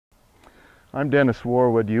I'm Dennis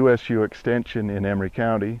Worwood, USU Extension in Emery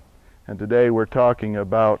County, and today we're talking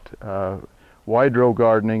about wide row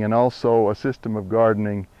gardening and also a system of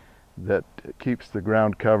gardening that keeps the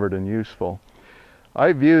ground covered and useful.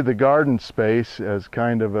 I view the garden space as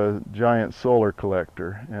kind of a giant solar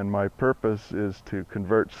collector, and my purpose is to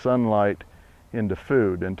convert sunlight into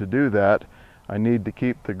food, and to do that I need to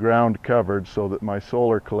keep the ground covered so that my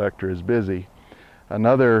solar collector is busy.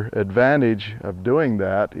 Another advantage of doing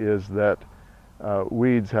that is that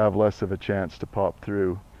weeds have less of a chance to pop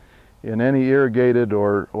through. In any irrigated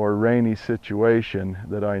or rainy situation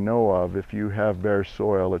that I know of, if you have bare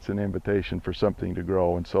soil, it's an invitation for something to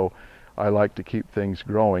grow, and so I like to keep things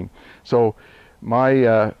growing. So my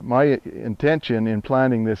intention in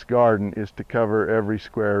planting this garden is to cover every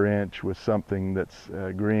square inch with something that's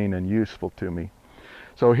green and useful to me.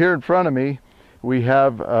 So here in front of me we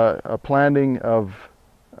have a planting of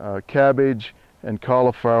cabbage and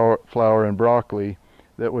cauliflower and broccoli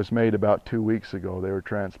that was made about 2 weeks ago. They were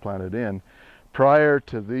transplanted in. Prior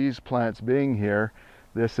to these plants being here,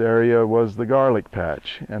 this area was the garlic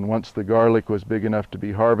patch, and once the garlic was big enough to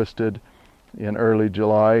be harvested in early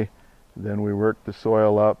July, then we worked the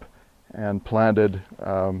soil up and planted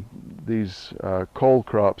these cole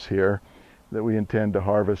crops here that we intend to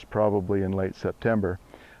harvest probably in late September.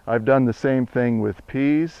 I've done the same thing with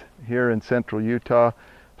peas here in central Utah.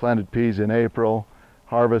 Planted peas in April,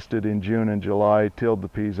 harvested in June and July, tilled the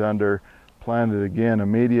peas under, planted again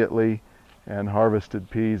immediately, and harvested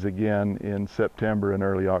peas again in September and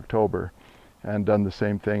early October. And done the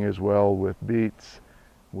same thing as well with beets,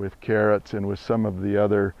 with carrots, and with some of the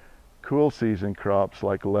other cool season crops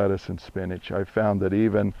like lettuce and spinach. I found that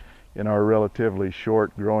even in our relatively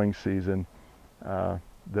short growing season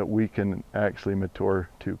that we can actually mature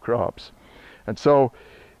 2 crops. And so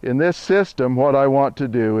in this system, what I want to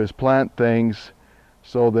do is plant things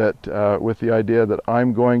so that with the idea that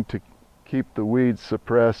I'm going to keep the weeds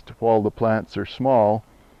suppressed while the plants are small,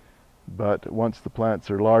 but once the plants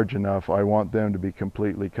are large enough, I want them to be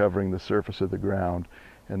completely covering the surface of the ground,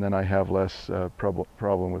 and then I have less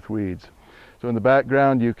problem with weeds. So in the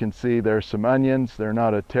background you can see there's some onions. They're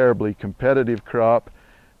not a terribly competitive crop,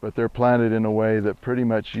 but they're planted in a way that pretty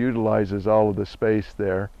much utilizes all of the space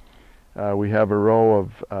there. We have a row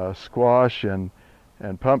of squash and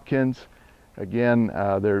pumpkins. Again,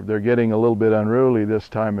 they're getting a little bit unruly this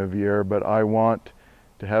time of year, but I want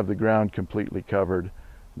to have the ground completely covered.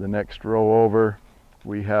 The next row over,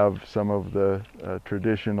 we have some of the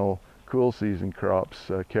traditional cool season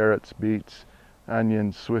crops, carrots, beets,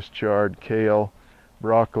 onions, Swiss chard, kale,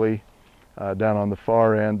 broccoli. Down on the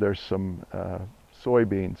far end there's some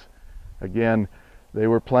soybeans. Again, they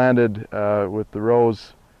were planted with the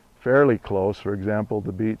rows fairly close. For example,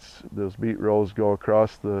 those beet rows go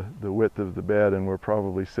across the width of the bed, and we're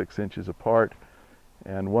probably 6 inches apart.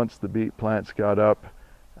 And once the beet plants got up,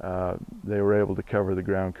 they were able to cover the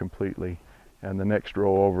ground completely. And the next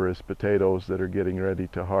row over is potatoes that are getting ready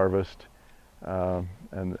to harvest.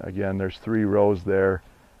 And again, there's 3 rows there,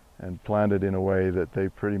 and planted in a way that they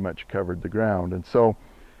pretty much covered the ground. And so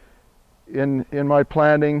in my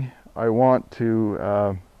planting, I want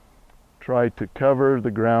to try to cover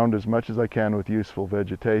the ground as much as I can with useful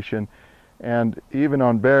vegetation. And even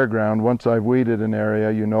on bare ground, once I've weeded an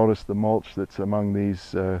area, you notice the mulch that's among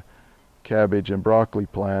these cabbage and broccoli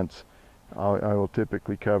plants. I will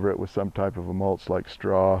typically cover it with some type of a mulch like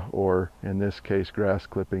straw, or in this case grass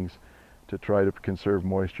clippings, to try to conserve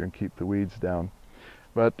moisture and keep the weeds down.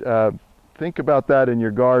 But think about that in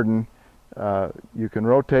your garden. You can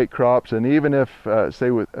rotate crops, and even if say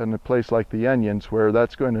in a place like the onions, where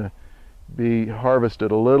that's going to be harvested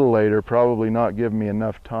a little later, probably not give me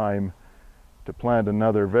enough time to plant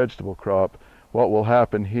another vegetable crop, what will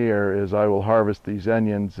happen here is I will harvest these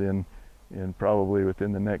onions in probably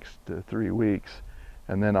within the next 3 weeks,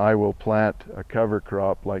 and then I will plant a cover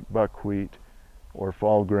crop like buckwheat or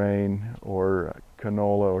fall grain or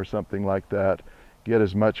canola or something like that, get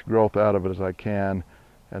as much growth out of it as I can,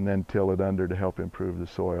 and then till it under to help improve the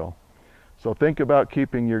soil. So think about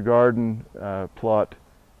keeping your garden plot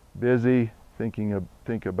busy.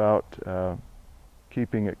 Think about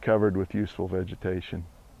keeping it covered with useful vegetation.